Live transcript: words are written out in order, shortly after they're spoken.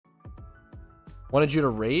Wanted you to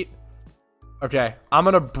rate. Okay, I'm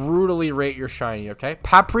gonna brutally rate your shiny, okay?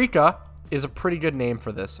 Paprika is a pretty good name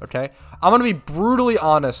for this, okay? I'm gonna be brutally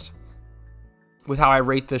honest with how I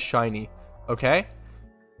rate this shiny, okay?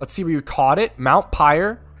 Let's see where you caught it. Mount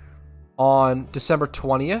Pyre on December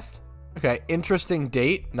 20th. Okay, interesting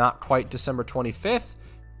date. Not quite December 25th.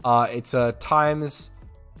 It's a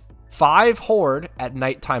 ×5 horde at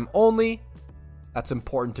nighttime only. That's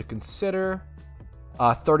important to consider.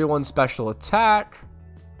 31 special attack.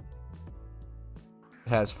 It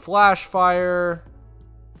has flash fire.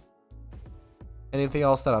 Anything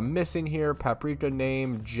else that I'm missing here? Paprika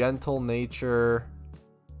name, gentle nature,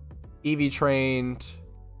 EV trained.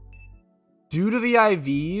 Due to the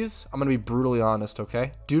IVs, I'm going to be brutally honest,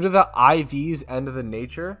 okay? Due to the IVs and the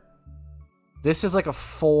nature, this is like a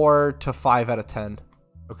 4 to 5 out of 10,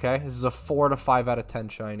 okay? This is a 4 to 5 out of 10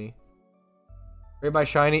 shiny. Rate my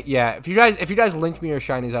shiny? Yeah, if you guys link me your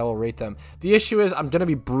shinies, I will rate them. The issue is I'm going to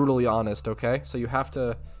be brutally honest, okay? So you have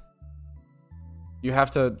to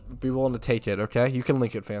be willing to take it, okay? You can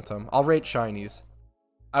link it, Phantom. I'll rate shinies.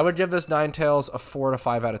 I would give this Ninetales a 4 to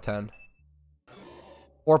 5 out of 10.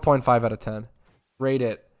 4.5 out of 10. Rate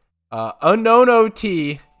it. Unknown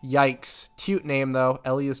OT. Yikes. Cute name, though.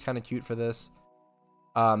 Ellie is kind of cute for this.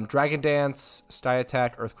 Dragon Dance, Sky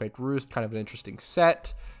Attack, Earthquake Roost. Kind of an interesting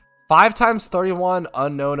set. 5×31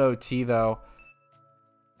 unknown OT, though.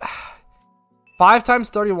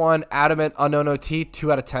 5×31 adamant unknown OT.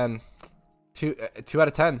 2 out of 10. 2 out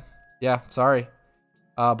of 10. Yeah, sorry.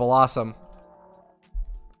 Blossom.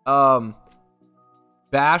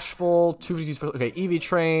 Bashful, 252. Okay, EV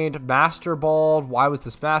trained, Master Balled. Why was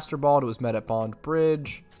this Master Balled? It was met at Bond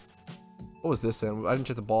Bridge. What was this in? I didn't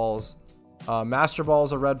check the balls. Master Ball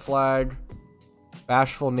is a red flag.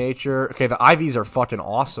 Bashful nature. Okay, the IVs are fucking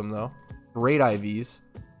awesome though. Great IVs.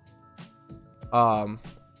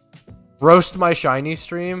 Roast my shiny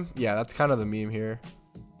stream. Yeah, that's kind of the meme here.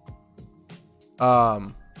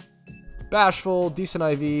 Bashful, decent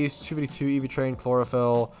IVs, 252 EV train,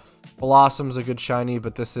 chlorophyll. Blossom's a good shiny,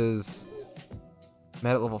 but this is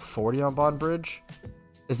met at level 40 on Bond Bridge.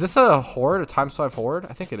 Is this a horde, a ×5 horde?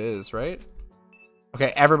 I think it is, right?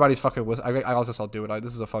 Okay, everybody's fucking with. I'll do it.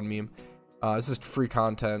 This is a fun meme. This is free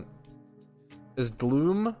content. Is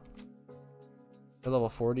Gloom at level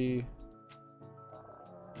 40?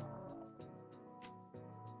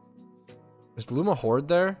 Is Gloom a horde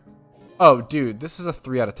there? Oh, dude, this is a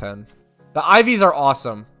 3 out of 10. The IVs are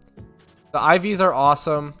awesome. The IVs are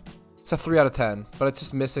awesome. It's a 3 out of 10, but it's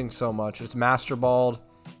just missing so much. It's Master Balled.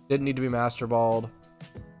 Didn't need to be Master Balled.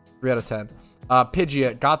 3 out of 10.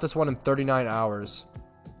 Pidgeot got this one in 39 hours.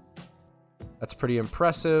 That's pretty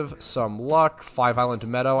impressive. Some luck. 5 Island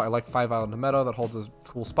Meadow. I like 5 Island Meadow. That holds a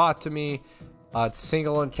cool spot to me. It's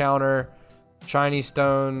single encounter. Shiny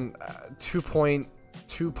Stone.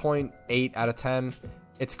 2.8 out of 10.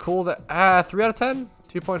 It's cool that 3 out of 10.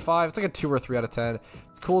 2.5. It's like a 2 or 3 out of 10.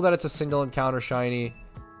 It's cool that it's a single encounter shiny.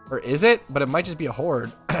 Or is it? But it might just be a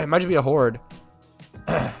horde. It might just be a horde.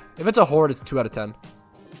 If it's a horde, it's 2 out of 10.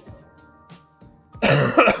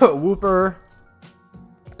 Wooper.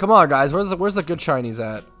 Come on, guys. Where's the good shinies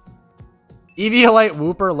at? Eviolite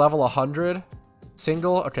Wooper level 100.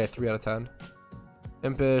 Single. Okay, 3 out of 10.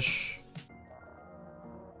 Impish.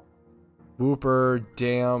 Wooper.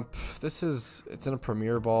 Damp. It's in a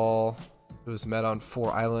Premier Ball. It was met on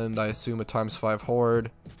 4 Island. I assume a ×5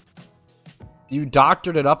 horde. You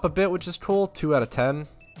doctored it up a bit, which is cool. 2 out of 10.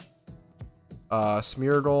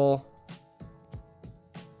 Smeargle.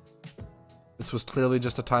 This was clearly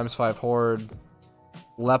just a ×5 horde.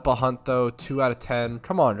 Lepa Hunt, though. 2 out of 10.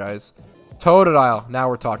 Come on, guys. Totodile. Now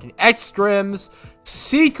we're talking. Extrems.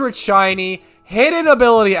 Secret Shiny. Hidden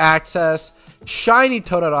ability access. Shiny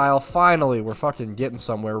Totodile. Finally, we're fucking getting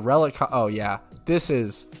somewhere. Relic. Oh, yeah. This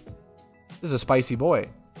is a spicy boy.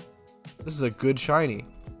 This is a good shiny.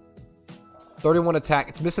 31 attack.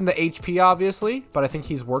 It's missing the HP, obviously, but I think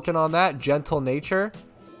he's working on that. Gentle nature.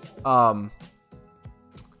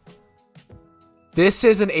 This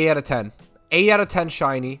is an 8 out of 10. 8 out of 10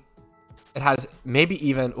 shiny. It has maybe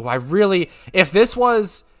even. Oh, if this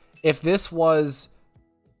was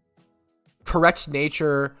correct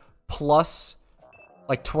nature plus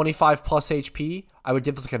like 25 plus HP, I would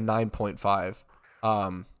give this like a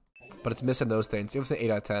 9.5. But it's missing those things. It was an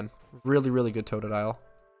 8 out of 10. Really, really good Totodile.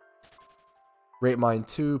 Rate Mine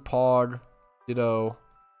 2, Pog, Ditto,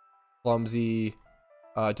 Clumsy,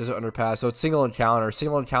 Desert Underpass. So it's single encounter.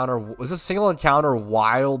 Single encounter. Was this single encounter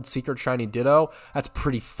wild secret shiny Ditto? That's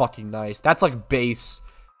pretty fucking nice. That's like base.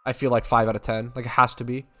 I feel like 5 out of 10. Like it has to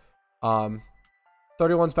be. 31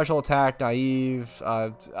 special attack, naive.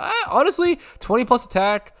 Honestly, 20 plus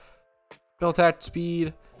attack. Build attack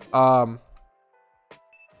speed. 5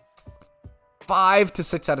 to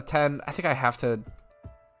 6 out of 10. I think I have to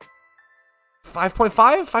 5.5,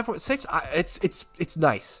 5.6. It's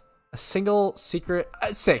nice. A single secret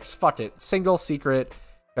 6. Fuck it. Single secret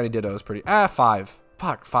shiny Ditto is pretty. 5.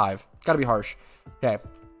 Fuck 5. Gotta be harsh. Okay.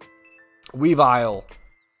 Weavile.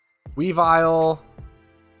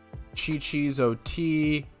 Chi-Chi's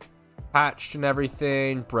OT. Patched and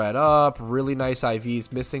everything. Bred up. Really nice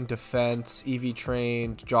IVs. Missing defense. EV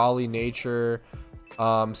trained. Jolly nature.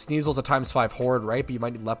 Sneasel's a ×5 horde, right? But you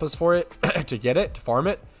might need Leppas for it to get it, to farm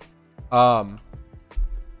it.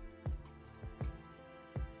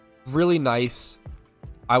 Really nice.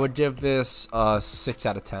 I would give this 6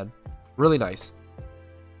 out of 10. Really nice.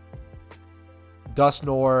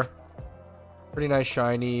 Dusknoir. Pretty nice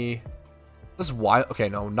shiny. This is wild. Okay,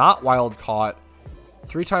 no, not wild caught.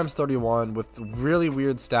 3 × 31 with really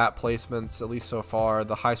weird stat placements, at least so far.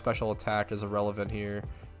 The high special attack is irrelevant here.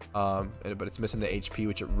 But it's missing the HP,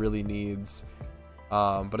 which it really needs.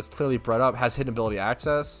 But it's clearly bred up. Has hidden ability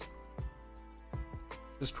access.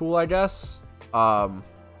 Is cool, I guess. I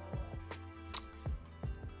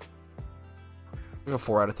think a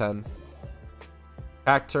 4 out of 10.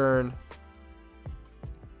 Back turn.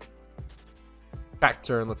 Back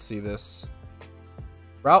turn. Let's see this.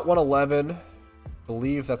 Route 111.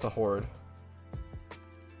 Believe that's a horde.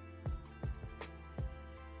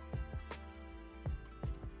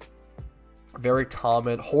 Very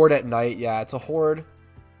common. Horde at night. Yeah, it's a horde.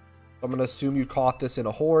 I'm going to assume you caught this in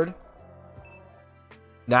a horde.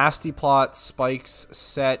 Nasty plot, spikes,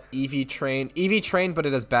 set, EV train. EV train, but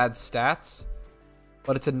it has bad stats.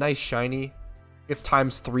 But it's a nice shiny. It's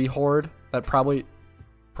 ×3 horde. That probably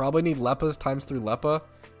need Leppas, ×3 Leppa.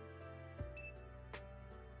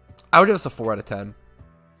 I would give this a 4 out of 10.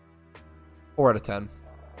 4 out of 10.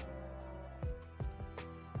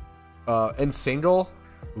 In single,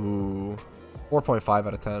 ooh, 4.5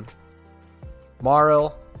 out of 10.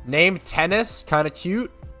 Maril, named Tennis, kind of cute.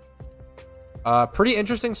 Pretty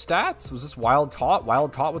interesting stats. Was this wild caught?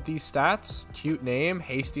 Wild caught with these stats. Cute name,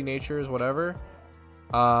 hasty natures, whatever.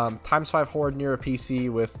 ×5 horde near a PC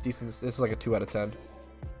with decent. This is like a 2 out of 10.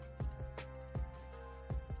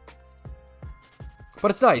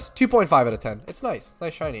 But it's nice. 2.5 out of 10. It's nice.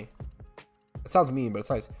 Nice shiny. It sounds mean, but it's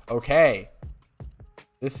nice. Okay.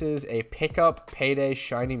 This is a pickup payday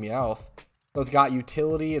shiny Meowth. So it's got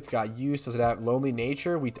utility. It's got use. Does it have lonely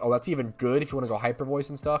nature? Oh, that's even good if you want to go hyper voice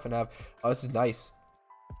and stuff and have. Oh, this is nice.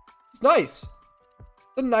 It's nice.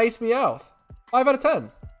 It's a nice Meowth. 5 out of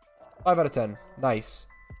 10. 5 out of 10. Nice.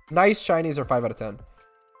 Nice shinies are 5 out of 10.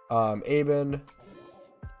 Aben. Did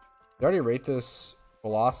I already rate this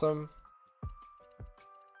Blossom?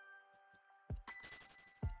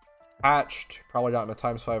 Hatched, probably gotten a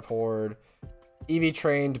 ×5 horde. EV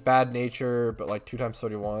trained, bad nature, but like 2 ×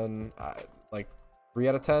 31, like 3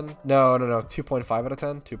 out of 10. No, 2.5 out of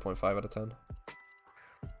 10. 2.5 out of 10.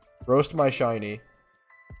 Roast my shiny.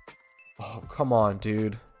 Oh, come on,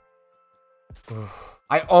 dude.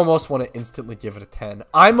 I almost want to instantly give it a 10.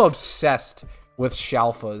 I'm obsessed with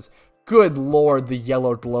Shalfas. Good lord, the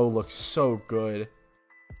yellow glow looks so good.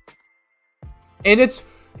 And it's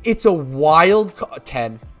a wild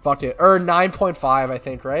 10. Fuck it. Or 9.5, I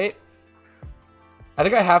think, right? I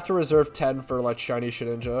think I have to reserve 10 for, like, shiny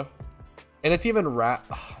Shedinja. And it's even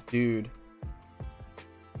dude.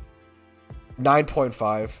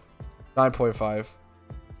 9.5. 9.5.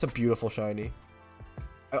 It's a beautiful shiny.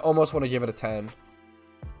 I almost want to give it a 10.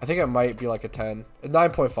 I think it might be like a 10.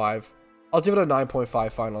 9.5. I'll give it a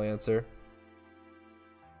 9.5 final answer.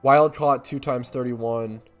 Wild caught 2 ×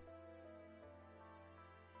 31.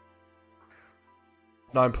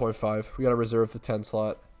 9.5. We gotta reserve the 10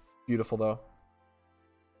 slot. Beautiful though.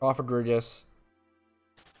 Ophagrigus.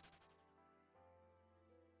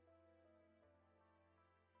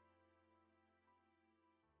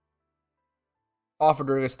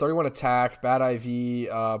 Ophagrigus, 31 attack, bad IV,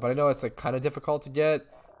 but I know it's like kind of difficult to get.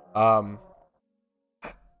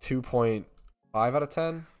 2.5 out of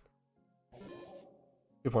 10.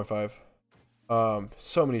 2.5.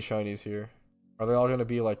 So many shinies here. Are they all gonna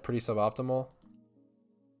be like pretty suboptimal?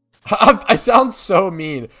 I sound so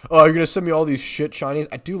mean. Oh, you're gonna send me all these shit shinies?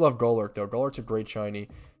 I do love Golurk though. Golurk's a great shiny.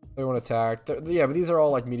 31 attack. Yeah, but these are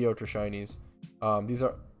all like mediocre shinies. These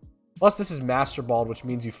are. Plus, this is Master Ball, which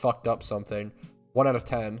means you fucked up something. 1 out of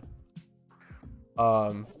 10.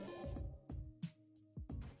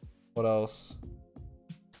 What else?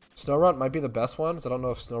 Snowrunt might be the best ones. I don't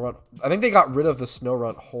know if Snowrunt. I think they got rid of the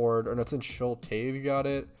Snowrunt horde, or no, it's in Shoal Cave. You got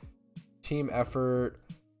it. Team effort.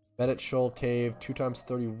 Medit Shoal Cave, 2 ×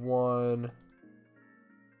 31. This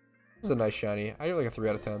is a nice shiny. I give like a 3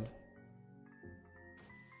 out of 10.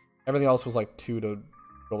 Everything else was like 2 to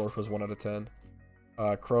Golurk was 1 out of 10.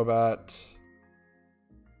 Crobat.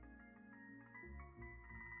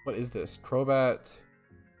 What is this? Crobat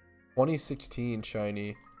 2016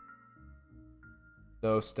 shiny.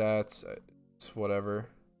 No stats. It's whatever.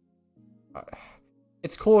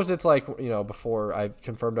 It's cool as it's like, you know, before I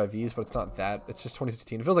confirmed IVs, but it's not that. It's just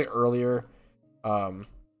 2016. It feels like earlier. Was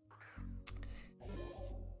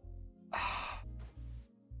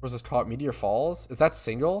this caught? Meteor Falls? Is that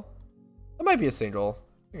single? That might be a single.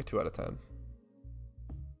 I think a 2 out of 10.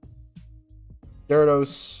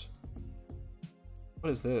 Gyarados. What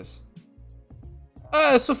is this?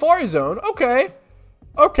 Safari Zone. Okay.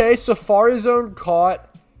 Okay, Safari Zone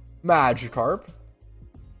caught Magikarp.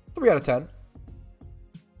 3 out of 10.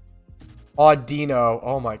 Audino.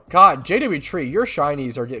 Oh my god. JW Tree, your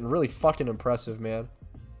shinies are getting really fucking impressive, man.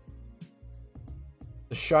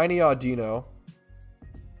 The shiny Audino.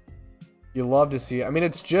 You love to see it. I mean,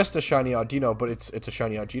 it's just a shiny Audino, but it's a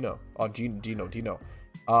shiny Audino. Dino.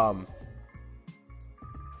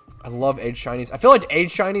 I love age shinies. I feel like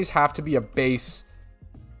age shinies have to be a base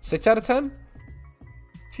 6 out of 10.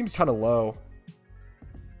 Seems kind of low.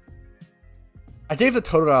 I gave the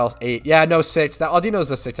Totodile 8. Yeah, no, 6. That Audino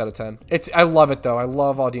is a 6 out of 10. I love it though. I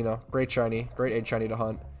love Audino. Great shiny. Great age shiny to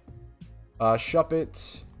hunt.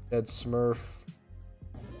 Shuppet. Dead Smurf.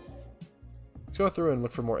 Let's go through and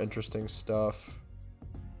look for more interesting stuff.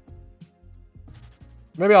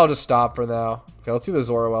 Maybe I'll just stop for now. Okay, let's do the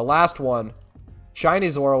Zorua. Last one. Shiny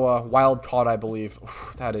Zorua. Wild caught, I believe.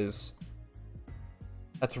 Oof, that's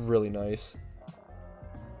really nice.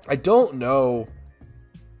 I don't know.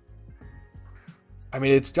 I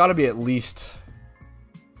mean, it's got to be at least...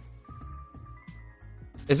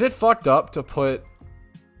 Is it fucked up to put...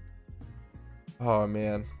 Oh,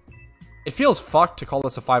 man. It feels fucked to call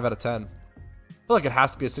this a 5 out of 10. I feel like it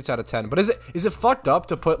has to be a 6 out of 10. But is it fucked up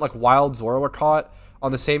to put, like, Wild Zorua caught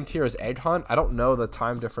on the same tier as Egg Hunt? I don't know the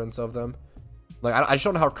time difference of them. Like, I just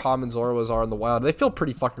don't know how common Zoruas are in the wild. They feel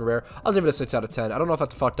pretty fucking rare. I'll give it a 6 out of 10. I don't know if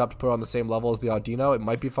that's fucked up to put it on the same level as the Audino. It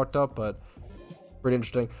might be fucked up, but pretty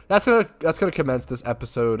interesting. That's gonna commence this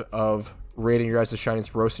episode of rating your guys'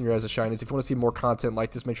 shinies, roasting your guys' shinies. If you want to see more content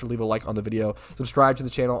like this, make sure to leave a like on the video. Subscribe to the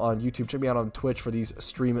channel on YouTube. Check me out on Twitch for these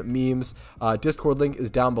stream memes. Discord link is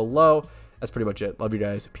down below. That's pretty much it. Love you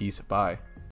guys. Peace. Bye.